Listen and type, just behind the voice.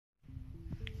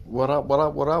What up, what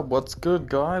up, what up? What's good,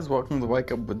 guys? Welcome to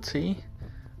Wake Up with T.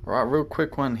 Alright, real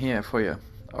quick one here for you.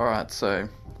 Alright, so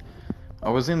I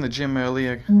was in the gym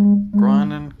earlier,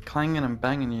 grinding, clanging and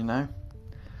banging, and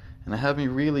it had me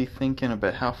really thinking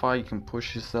about how far you can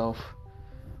push yourself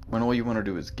when all you want to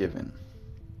do is give in.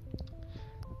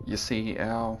 You see,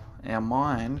 our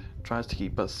mind tries to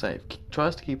keep us safe,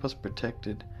 tries to keep us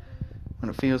protected when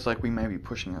it feels like we may be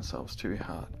pushing ourselves too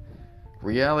hard.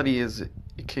 Reality is,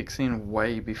 it kicks in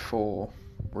way before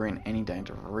we're in any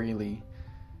danger of really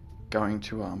going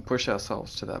to push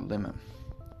ourselves to that limit.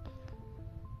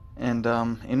 And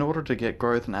in order to get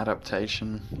growth and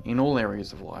adaptation in all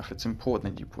areas of life, it's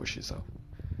important that you push yourself.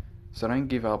 So don't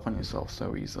give up on yourself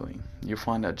so easily. You'll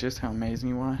find out just how amazing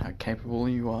you are, how capable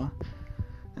you are,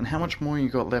 and how much more you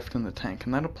got left in the tank.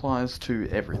 And that applies to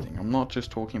everything. I'm not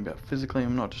just talking about physically,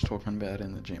 I'm not just talking about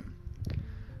in the gym.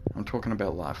 I'm talking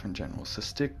about life in general. So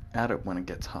stick at it when it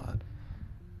gets hard,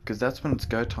 because that's when it's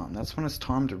go time. That's when it's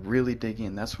time to really dig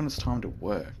in. That's when it's time to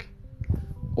work.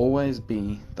 Always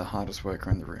be the hardest worker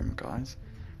in the room, guys.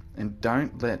 And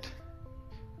don't let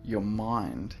your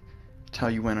mind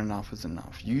tell you when enough is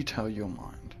enough. You tell your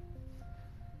mind.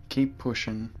 Keep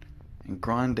pushing and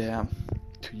grind out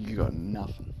till you got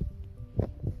nothing.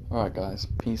 Alright, guys.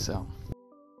 Peace out.